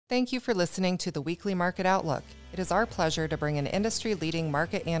Thank you for listening to the Weekly Market Outlook. It is our pleasure to bring an industry-leading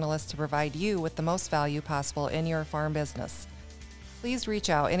market analyst to provide you with the most value possible in your farm business. Please reach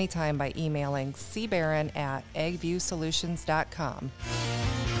out anytime by emailing cbaron@agviewsolutions.com.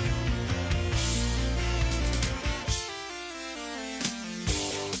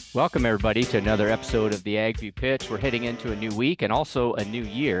 Welcome, everybody, to another episode of the AgView Pitch. We're heading into a new week and also a new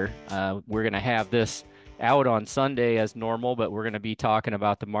year. We're going to have this out on Sunday as normal, but we're going to be talking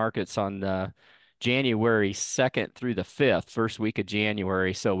about the markets on January 2nd through the 5th, first week of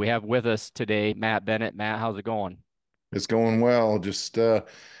January. So we have with us today Matt Bennett. Matt, how's it going? It's going well. Just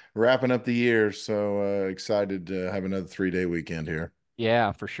wrapping up the year. So excited to have another 3-day weekend here.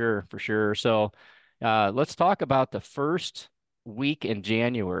 Yeah, for sure, for sure. So let's talk about the first week in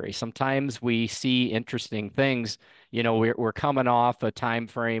January. Sometimes we see interesting things. You know, we're coming off a time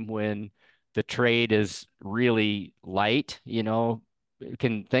frame when the trade is really light. You know,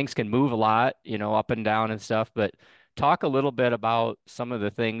 things can move a lot, you know, up and down and stuff. But talk a little bit about some of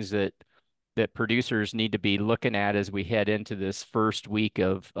the things that producers need to be looking at as we head into this first week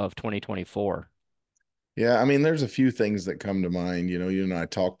of 2024. Yeah, I mean, there's a few things that come to mind. You and I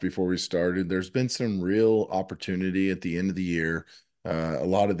talked before we started. There's been some real opportunity at the end of the year. A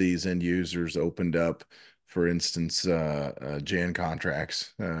lot of these end users opened up, for instance, Jan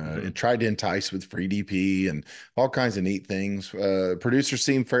contracts and tried to entice with free DP and all kinds of neat things. Producers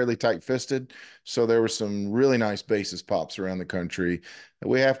seem fairly tight-fisted, so there were some really nice basis pops around the country.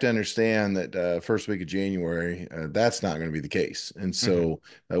 We have to understand that first week of January, that's not going to be the case. And so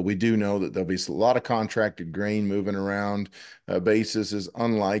we do know that there'll be a lot of contracted grain moving around. Basis is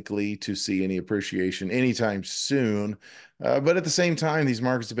unlikely to see any appreciation anytime soon. But at the same time, these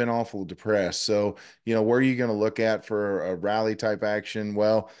markets have been awful depressed. So, where are you going to look at for a rally type action?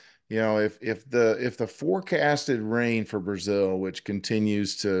 Well, if the forecasted rain for Brazil, which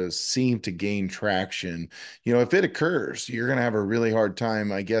continues to seem to gain traction, if it occurs, you're going to have a really hard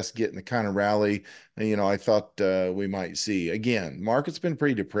time, I guess, getting the kind of rally, I thought we might see. Again, market's been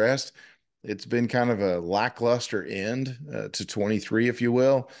pretty depressed. It's been kind of a lackluster end to 23, if you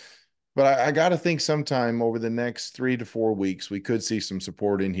will. But I got to think sometime over the next 3 to 4 weeks, we could see some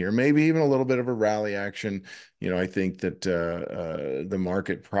support in here, maybe even a little bit of a rally action. I think that the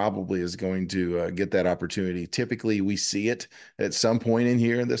market probably is going to get that opportunity. Typically, we see it at some point in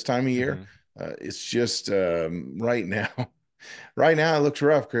here this time of year. It's just right now. Right now, it looks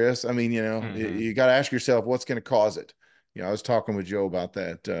rough, Chris. I mean, you got to ask yourself what's going to cause it. I was talking with Joe about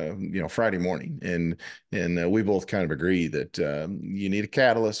that, Friday morning, and we both kind of agree that you need a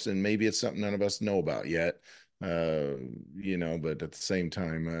catalyst, and maybe it's something none of us know about yet. But at the same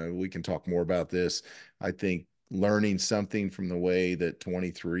time, we can talk more about this. I think learning something from the way that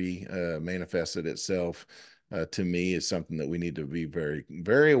 23 manifested itself to me is something that we need to be very,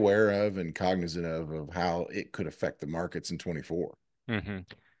 very aware of and cognizant of how it could affect the markets in 24. A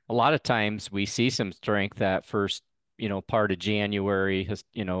lot of times we see some strength that first part of January,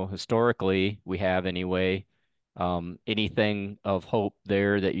 historically we have anyway. Anything of hope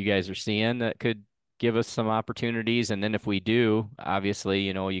there that you guys are seeing that could give us some opportunities? And then if we do, obviously,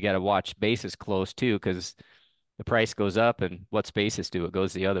 you got to watch basis close too, because the price goes up and what's basis do? It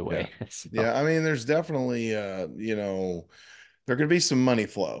goes the other way. So. Yeah. I mean, there's definitely, there could be some money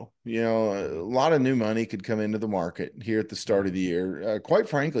flow. A lot of new money could come into the market here at the start of the year. Quite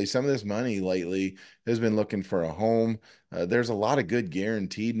frankly, some of this money lately has been looking for a home. There's a lot of good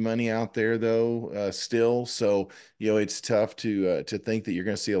guaranteed money out there, though, still. So, it's tough to think that you're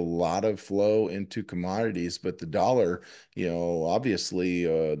going to see a lot of flow into commodities. But the dollar, obviously,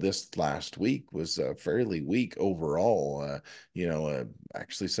 this last week was fairly weak overall.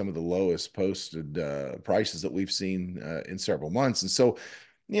 Actually some of the lowest posted prices that we've seen in several months. And so,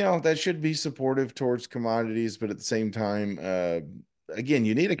 that should be supportive towards commodities, but at the same time, again,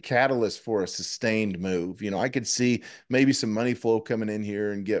 you need a catalyst for a sustained move. I could see maybe some money flow coming in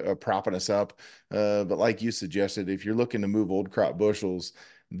here and get propping us up. But like you suggested, if you're looking to move old crop bushels,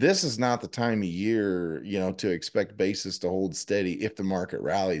 this is not the time of year, to expect basis to hold steady if the market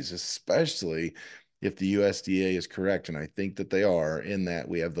rallies, especially if the USDA is correct, and I think that they are, in that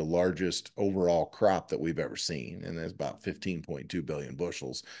we have the largest overall crop that we've ever seen, and there's about 15.2 billion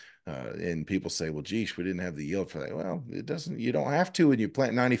bushels. And people say, well, geez, we didn't have the yield for that. Well, it doesn't, you don't have to when you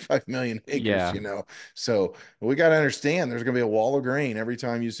plant 95 million acres, So we got to understand there's going to be a wall of grain every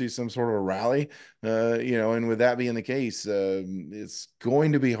time you see some sort of a rally, and with that being the case, it's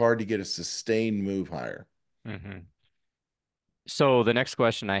going to be hard to get a sustained move higher. So the next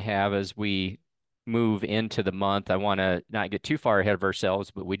question I have is we move into the month. I want to not get too far ahead of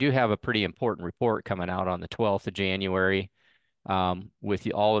ourselves, but we do have a pretty important report coming out on the 12th of January.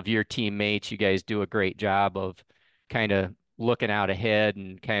 with all of your teammates. You guys do a great job of kind of looking out ahead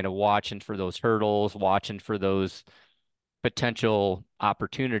and kind of watching for those hurdles, watching for those potential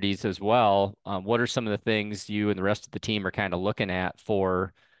opportunities as well. What are some of the things you and the rest of the team are kind of looking at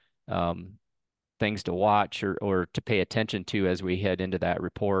for um, things to watch or to pay attention to as we head into that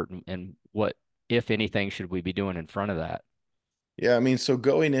report, and what, if anything, should we be doing in front of that? Yeah, I mean, so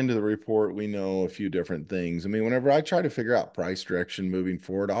going into the report, we know a few different things. I mean, whenever I try to figure out price direction moving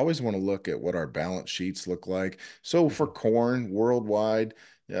forward, I always want to look at what our balance sheets look like. So for Mhm. corn worldwide,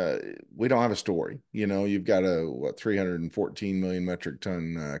 uh, we don't have a story. You've got a 314 million metric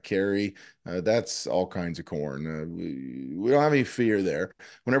ton carry. That's all kinds of corn. We don't have any fear there.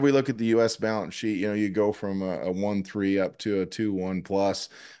 Whenever we look at the U.S. balance sheet, you go from a 1.3 up to a 2.1 plus.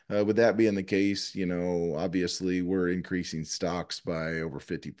 With that being the case, obviously we're increasing stocks by over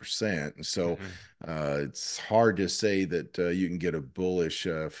 50%. So Mhm. it's hard to say that you can get a bullish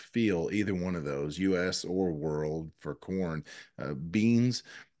feel, either one of those, US or world, for corn. Beans,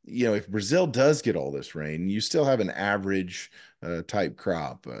 if Brazil does get all this rain, you still have an average type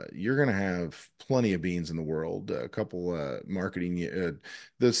crop. You're going to have plenty of beans in the world. A couple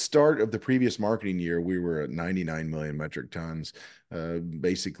the start of the previous marketing year, we were at 99 million metric tons.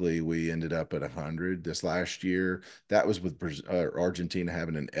 Basically, we ended up at 100 this last year. That was with Argentina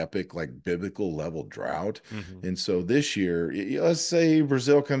having an epic, like biblical level drought. Mhm. And so this year, let's say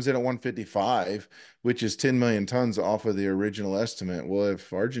Brazil comes in at 155, which is 10 million tons off of the original estimate. Well,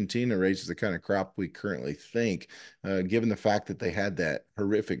 if Argentina raises the kind of crop we currently think, given the fact that they had that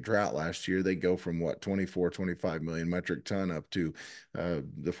horrific drought last year, they go from what, 24, 25 million metric ton up to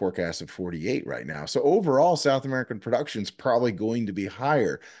the forecast of 48 right now. So overall, South American production is probably going to be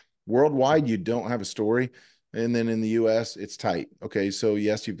higher. Worldwide, you don't have a story. And then in the US, it's tight. Okay. So,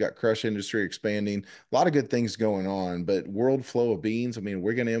 yes, you've got crush industry expanding, a lot of good things going on, but world flow of beans. I mean,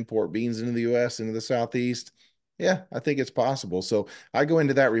 we're going to import beans into the US, into the Southeast. Yeah, I think it's possible. So I go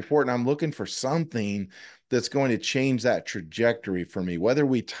into that report and I'm looking for something that's going to change that trajectory for me. Whether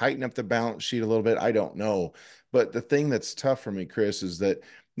we tighten up the balance sheet a little bit, I don't know. But the thing that's tough for me, Chris, is that,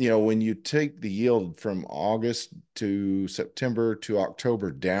 when you take the yield from August to September to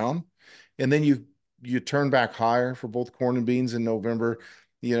October down, and then you turn back higher for both corn and beans in November,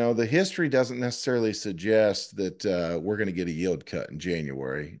 the history doesn't necessarily suggest that we're going to get a yield cut in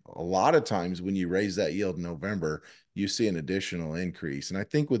January. A lot of times when you raise that yield in November, you see an additional increase. And I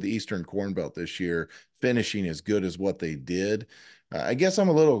think with the Eastern Corn Belt this year finishing as good as what they did, I guess I'm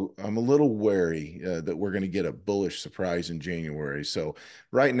a little wary that we're going to get a bullish surprise in January. So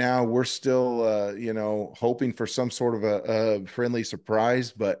right now we're still hoping for some sort of a friendly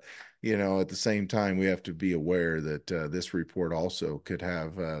surprise, but at the same time, we have to be aware that this report also could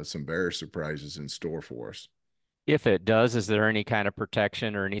have some bearish surprises in store for us. If it does, is there any kind of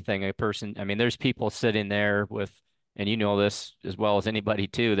protection or anything a person, I mean, there's people sitting there with, and you know this as well as anybody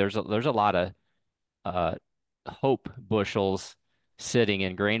too, there's a lot of uh, hope bushels sitting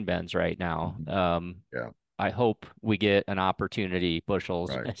in grain bins right now. Yeah, I hope we get an opportunity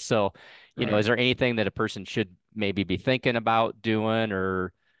bushels. right, So, right, is there anything that a person should maybe be thinking about doing,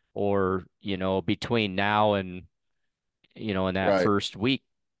 or, between now and, in that right. first week,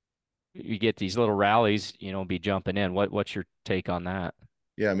 you get these little rallies, be jumping in. What's your take on that?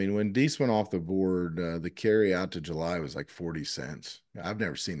 Yeah, I mean, when Deese went off the board, the carry out to July was like 40 cents. I've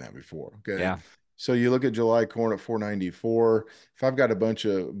never seen that before. Okay. Yeah. So you look at July corn at 494. If I've got a bunch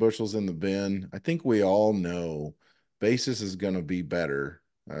of bushels in the bin, I think we all know basis is going to be better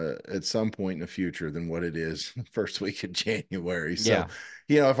at some point in the future than what it is the first week of January. So,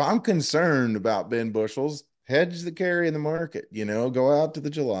 Yeah. if I'm concerned about bin bushels, hedge the carry in the market, go out to the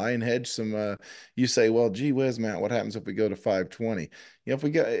July and hedge some. You say, well, gee whiz, Matt, what happens if we go to 520? You know,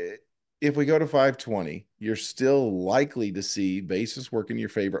 if we go to 520, you're still likely to see basis work in your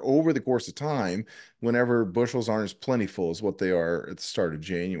favor over the course of time whenever bushels aren't as plentiful as what they are at the start of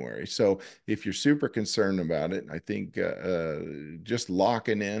January. So if you're super concerned about it, I think just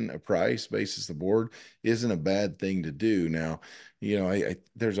locking in a price basis the board isn't a bad thing to do. Now,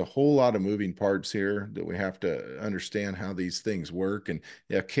 there's a whole lot of moving parts here that we have to understand how these things work. And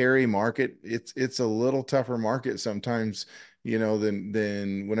yeah, carry market, it's a little tougher market sometimes,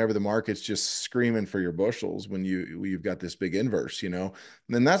 than whenever the market's just screaming for your bushels when you've got this big inverse, and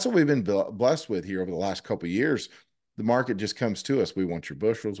that's what we've been blessed with here over the last couple of years. The market just comes to us. We want your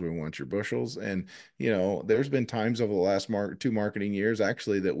bushels. We want your bushels. And, there's been times over the last two marketing years,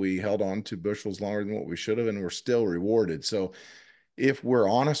 actually, that we held on to bushels longer than what we should have, and we're still rewarded. So if we're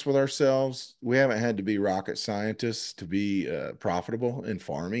honest with ourselves, we haven't had to be rocket scientists to be profitable in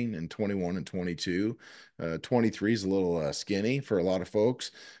farming in 21 and 22. 23 is a little skinny for a lot of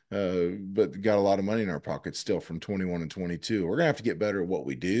folks, but got a lot of money in our pockets still from 21 and 22. We're gonna have to get better at what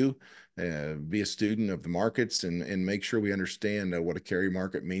we do, be a student of the markets, and make sure we understand what a carry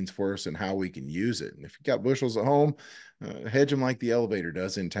market means for us and how we can use it. And if you got bushels at home, hedge them like the elevator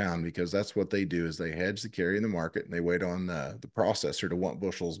does in town, because that's what they do, is they hedge the carry in the market and they wait on the processor to want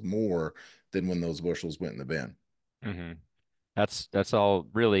bushels more than when those bushels went in the bin. Mm-hmm. That's all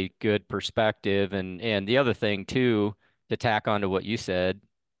really good perspective. And the other thing too, to tack on to what you said,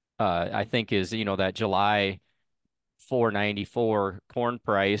 I think is, that July 4.94 corn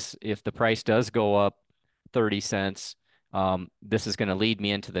price, if the price does go up 30 cents, this is going to lead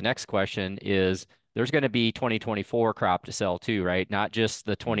me into the next question is there's going to be 2024 crop to sell too, right? Not just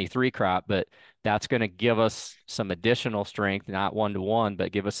the 23 crop, but that's going to give us some additional strength, not one to one,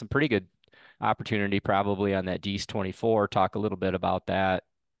 but give us some pretty good opportunity probably on that D's 24. Talk a little bit about that,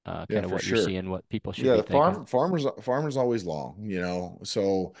 Yeah, kind of for what you're sure. seeing, what people should Yeah, be the thinking. farmers always long,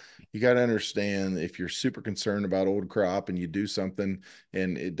 So you got to understand, if you're super concerned about old crop and you do something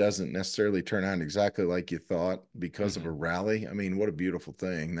and it doesn't necessarily turn out exactly like you thought because of a Hmm. rally. I mean, what a beautiful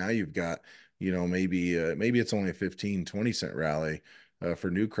thing. Now you've got, maybe it's only a 15-20 cent rally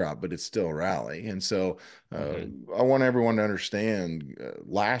for new crop, but it's still a rally. And so Hmm. I want everyone to understand,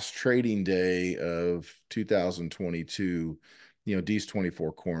 last trading day of 2022, D's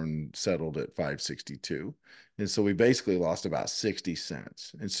 24 corn settled at 562. And so we basically lost about 60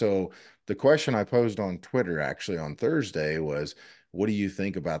 cents. And so the question I posed on Twitter actually on Thursday was, what do you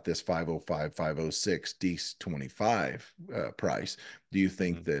think about this 505, 506 D's 25 price? Do you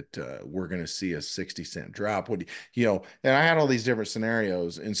think Hmm. that we're going to see a 60-cent drop? And I had all these different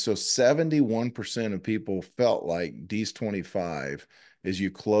scenarios. And so 71% of people felt like D's 25, as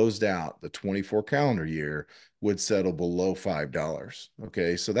you closed out the 24 calendar year, would settle below $5.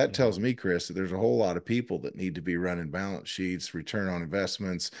 Okay. So that Hmm. tells me, Chris, that there's a whole lot of people that need to be running balance sheets, return on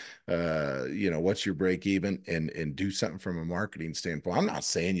investments, what's your break even, and do something from a marketing standpoint. I'm not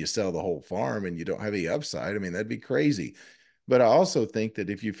saying you sell the whole farm and you don't have any upside. I mean, that'd be crazy. But I also think that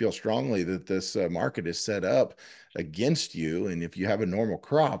if you feel strongly that this market is set up against you, and if you have a normal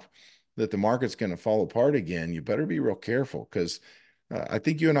crop, that the market's going to fall apart again, you better be real careful, because I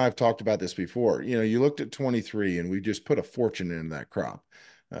think you and I have talked about this before. You looked at 23 and we just put a fortune in that crop.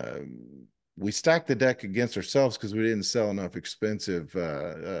 Uh, we stacked the deck against ourselves because we didn't sell enough expensive.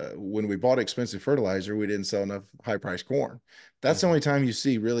 When we bought expensive fertilizer, we didn't sell enough high priced corn. That's the Hmm. only time you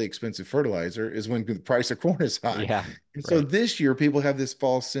see really expensive fertilizer, is when the price of corn is high. Yeah, And so right. this year, people have this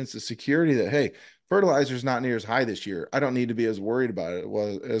false sense of security that, hey, fertilizer is not near as high this year. I don't need to be as worried about it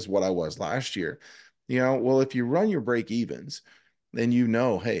as what I was last year. Well, if you run your break evens, then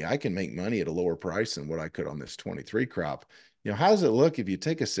hey, I can make money at a lower price than what I could on this 23 crop. How does it look if you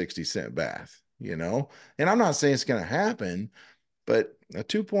take a 60-cent bath? And I'm not saying it's going to happen, but a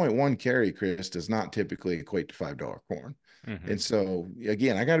 2.1 carry, Chris, does not typically equate to $5 corn. Hmm. And so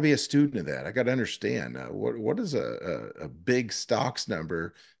again, I got to be a student of that. I got to understand what does a big stocks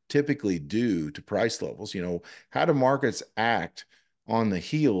number typically do to price levels? How do markets act on the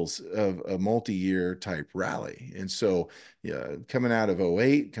heels of a multi-year type rally? And so, yeah, coming out of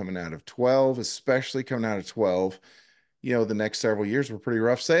 '08, coming out of 12, especially coming out of 12, the next several years were pretty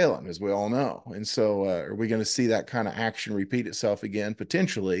rough sailing, as we all know. And so, are we going to see that kind of action repeat itself again?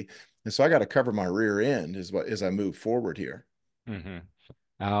 Potentially. And so I got to cover my rear end as I move forward here. Hmm.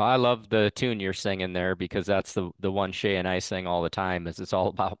 I love the tune you're singing there because that's the one Shay and I sing all the time is it's all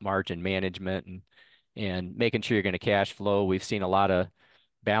about margin management and making sure you're going to cash flow. We've seen a lot of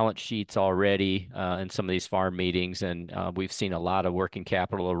balance sheets already in some of these farm meetings, and we've seen a lot of working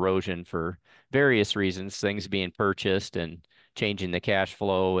capital erosion for various reasons, things being purchased and changing the cash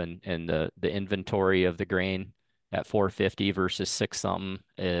flow and the inventory of the grain at 450 versus six something.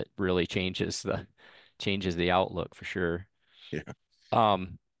 It really changes the outlook for sure. Yeah.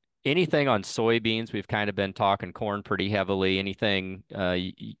 Um, Anything on soybeans? We've kind of been talking corn pretty heavily. Anything, and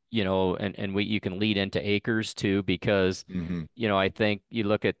you can lead into acres too, because, Hmm. I think you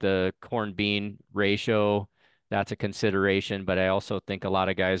look at the corn bean ratio, that's a consideration, but I also think a lot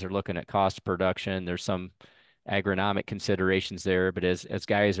of guys are looking at cost of production. There's some agronomic considerations there, but as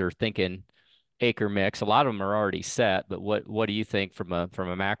guys are thinking acre mix, a lot of them are already set, but what do you think from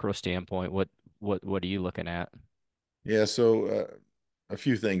a macro standpoint? What are you looking at? Yeah. So, a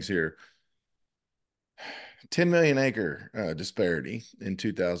few things here. 10 million acre disparity in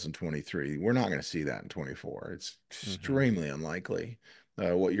 2023. We're not going to see that in 24. It's Hmm. extremely unlikely.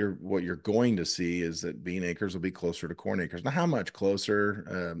 What you're going to see is that bean acres will be closer to corn acres. Now, how much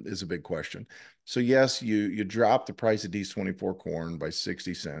closer is a big question. So yes, you drop the price of D's 24 corn by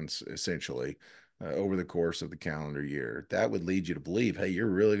 60 cents essentially. over the course of the calendar year. That would lead you to believe, hey, you're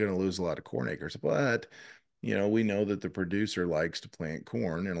really going to lose a lot of corn acres. But we know that the producer likes to plant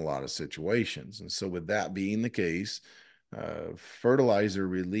corn in a lot of situations. And so, with that being the case, fertilizer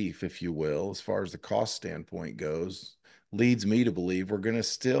relief, if you will, as far as the cost standpoint goes, leads me to believe we're going to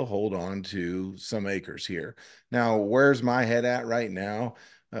still hold on to some acres here. Now, where's my head at right now?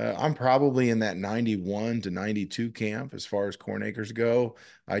 I'm probably in that 91 to 92 camp as far as corn acres go.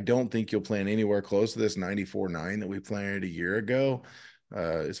 I don't think you'll plant anywhere close to this 94.9 that we planted a year ago.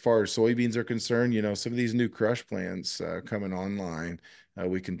 As far as soybeans are concerned, some of these new crush plants coming online,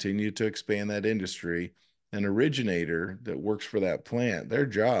 we continue to expand that industry. An originator that works for that plant, their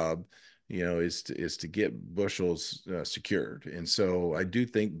job, is to get bushels secured. And so I do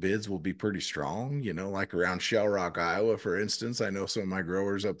think bids will be pretty strong, like around Shell Rock, Iowa, for instance. I know some of my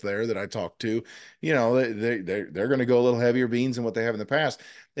growers up there that I talk to, they're going to go a little heavier beans than what they have in the past.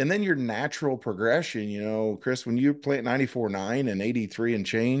 And then your natural progression, Chris, when you plant 94.9 and 83 and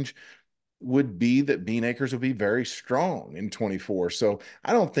change, would be that bean acres would be very strong in 24. So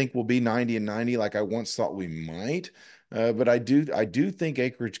I don't think we'll be 90 and 90 like I once thought we might. But I do think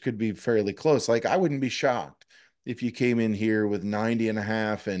acreage could be fairly close. Like I wouldn't be shocked if you came in here with 90 and a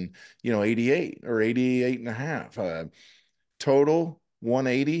half and 88 or 88 and a half. Total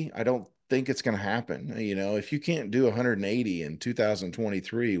 180, I don't think it's going to happen. If you can't do 180 in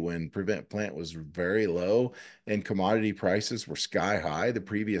 2023 when prevent plant was very low and commodity prices were sky high the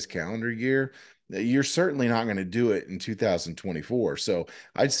previous calendar year, you're certainly not going to do it in 2024. So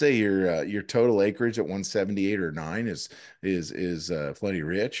I'd say your total acreage at 178 or 9 is plenty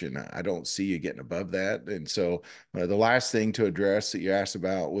rich, and I don't see you getting above that. And so the last thing to address that you asked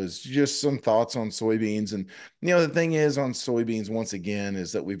about was just some thoughts on soybeans. And the thing is on soybeans, once again,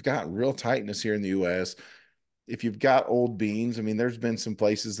 is that we've got real tightness here in the U.S. If you've got old beans, I mean, there's been some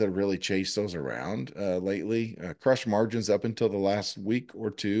places that have really chased those around lately. Crush margins up until the last week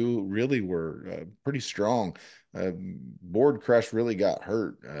or two really were pretty strong. Board crush really got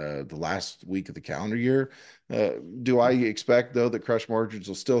hurt the last week of the calendar year. Do I expect, though, that crush margins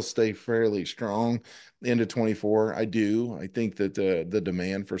will still stay fairly strong into 24? I do. I think that the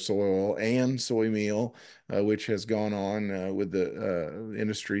demand for soy oil and soy meal, which has gone on with the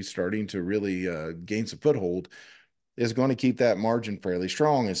industry starting to really gain some foothold, is going to keep that margin fairly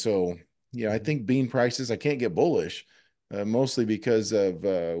strong. And so, I think bean prices, I can't get bullish, mostly because of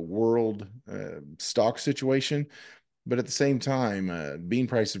world stock situation. But at the same time, bean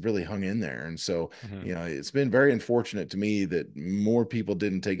prices really hung in there. And so, it's been very unfortunate to me that more people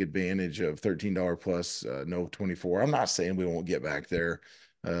didn't take advantage of $13 plus no 24. I'm not saying we won't get back there.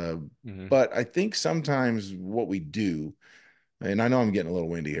 But I think sometimes what we do, and I know I'm getting a little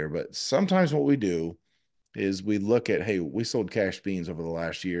windy here, but sometimes what we do is we look at, hey, we sold cash beans over the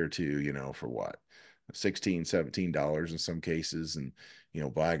last year or two, for what? $16, $17 in some cases. And,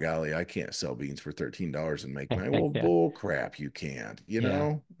 by golly, I can't sell beans for $13 and make money. Well, Yeah. bull crap, you can't,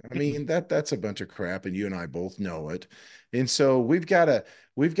 Yeah. I mean, that's a bunch of crap, and you and I both know it. And so we've got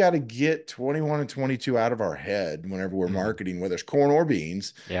to get 21 and 22 out of our head whenever we're marketing, whether it's corn or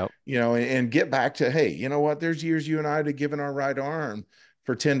beans, Yep. and get back to, hey, you know what? There's years you and I have given our right arm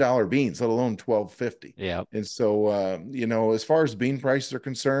for $10 beans, let alone 12.50. Yep. And so, as far as bean prices are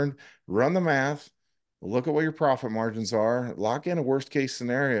concerned, run the math, look at what your profit margins are, lock in a worst case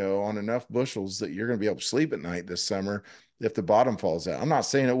scenario on enough bushels that you're going to be able to sleep at night this summer if the bottom falls out. I'm not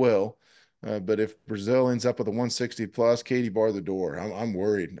saying it will, but if Brazil ends up with a 160 plus, Katie, bar the door. I'm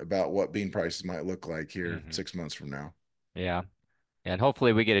worried about what bean prices might look like here 6 months from now. Yeah. And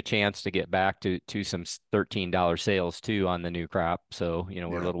hopefully we get a chance to get back to some $13 sales too on the new crop. So, we're a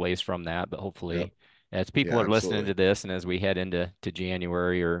Yeah. little ways from that, but Yep. hopefully as people Yeah, are listening absolutely. to this and as we head into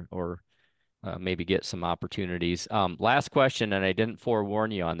January or maybe get some opportunities. Last question, and I didn't forewarn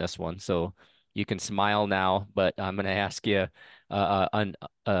you on this one, so you can smile now, but I'm going to ask you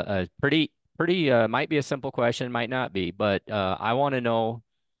a pretty might be a simple question, might not be, but I want to know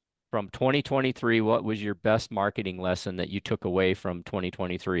from 2023, what was your best marketing lesson that you took away from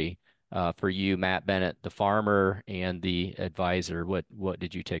 2023 for you, Matt Bennett, the farmer and the advisor? What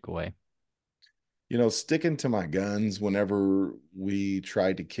did you take away? Sticking to my guns whenever we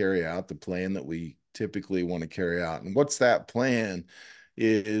try to carry out the plan that we typically want to carry out. And what's that plan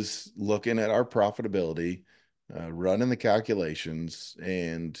is looking at our profitability, running the calculations,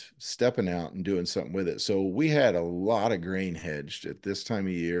 and stepping out and doing something with it. So we had a lot of grain hedged at this time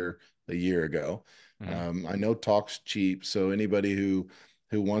of year a year ago. Hmm. I know talk's cheap, so anybody who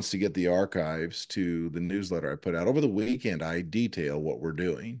who wants to get the archives to the newsletter I put out over the weekend, I detail what we're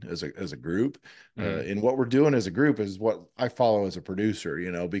doing as a group. And what we're doing as a group is what I follow as a producer,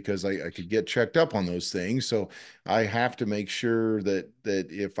 because I could get checked up on those things. So I have to make sure that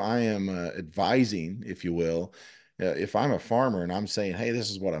if I am advising, if you will, if I'm a farmer and I'm saying, hey,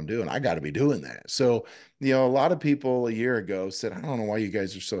 this is what I'm doing, I got to be doing that. So, a lot of people a year ago said, I don't know why you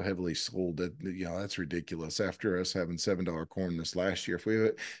guys are so heavily sold. That's ridiculous. After us having $7 corn this last year,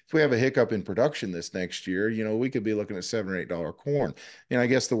 if we have a hiccup in production this next year, we could be looking at $7 or $8 corn. And I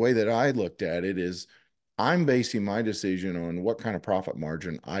guess the way that I looked at it is I'm basing my decision on what kind of profit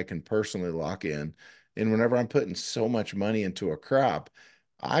margin I can personally lock in. And whenever I'm putting so much money into a crop,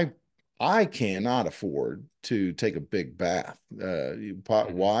 I I cannot afford to take a big bath.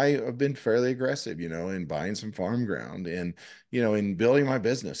 Why I've been fairly aggressive, in buying some farm ground and, in building my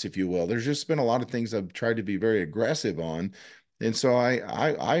business, if you will. There's just been a lot of things I've tried to be very aggressive on. And so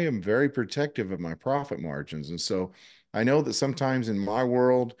I am very protective of my profit margins. And so I know that sometimes in my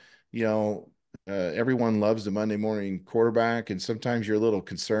world, everyone loves the Monday morning quarterback. And sometimes you're a little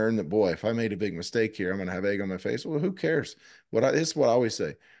concerned that, boy, if I made a big mistake here, I'm going to have egg on my face. Well, who cares? This is what I always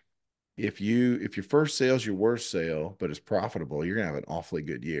say. If your first sale is your worst sale, but it's profitable, you're gonna have an awfully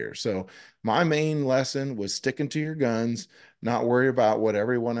good year. So my main lesson was sticking to your guns, not worry about what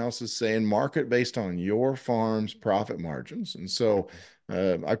everyone else is saying, market based on your farm's profit margins. And so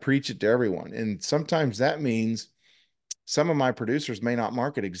I preach it to everyone. And sometimes that means some of my producers may not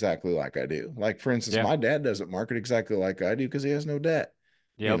market exactly like I do. Like, for instance, Yeah. my dad doesn't market exactly like I do because he has no debt.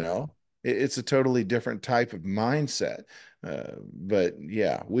 You Yep. know, it's a totally different type of mindset. But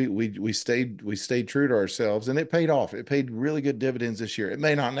yeah, we stayed true to ourselves, and it paid off. It paid really good dividends this year. It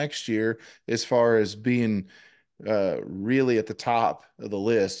may not next year, as far as being really at the top of the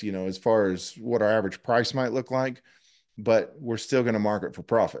list, as far as what our average price might look like, but we're still going to market for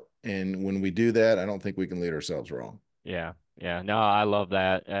profit. And when we do that, I don't think we can lead ourselves wrong. Yeah. Yeah. No, I love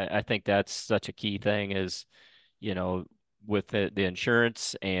that. I think that's such a key thing is, you know, with the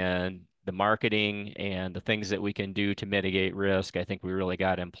insurance and the marketing and the things that we can do to mitigate risk. I think we really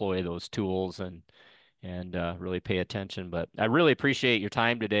got to employ those tools and really pay attention. But I really appreciate your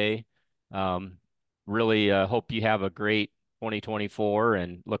time today. Um, really hope you have a great 2024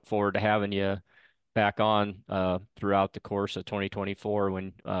 and look forward to having you back on throughout the course of 2024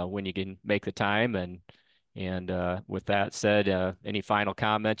 when you can make the time. And with that said, any final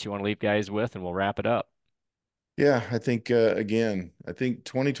comments you want to leave guys with, and we'll wrap it up. Yeah, I think again, I think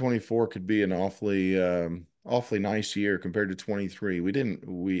 2024 could be an awfully nice year compared to 23.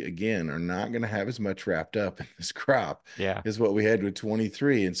 We again are not going to have as much wrapped up in this crop Yeah. as what we had with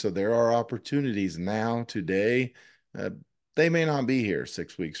 23. And so there are opportunities now today. Uh, they may not be here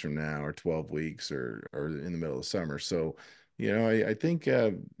 6 weeks from now or 12 weeks or in the middle of summer. So, I think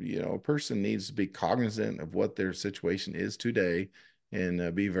a person needs to be cognizant of what their situation is today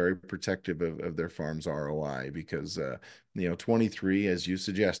and be very protective of their farm's ROI because, 23, as you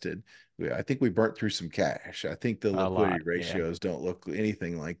suggested, I think we burnt through some cash. I think the A liquidity lot. Yeah. ratios don't look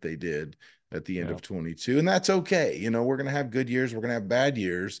anything like they did at the end Yeah. of 22. And that's okay. We're going to have good years. We're going to have bad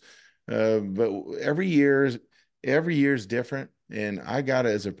years. But every year is different. And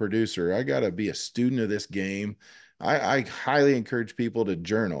as a producer, I got to be a student of this game. I highly encourage people to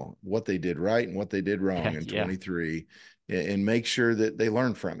journal what they did right and what they did wrong in Yeah. 23 and make sure that they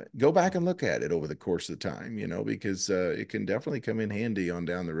learn from it. Go back and look at it over the course of the time, because it can definitely come in handy on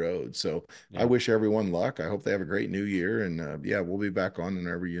down the road. So I Yeah. wish everyone luck. I hope they have a great new year. And yeah, we'll be back on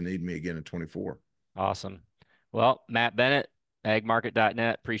whenever you need me again in 24. Awesome. Well, Matt Bennett,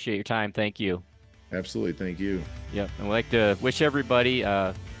 agmarket.net. Appreciate your time. Thank you. Absolutely. Thank you. Yep. And we'd like to wish everybody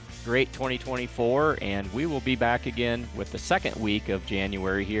a great 2024, and we will be back again with the second week of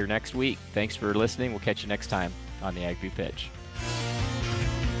January here next week. Thanks for listening. We'll catch you next time on the AgView Pitch.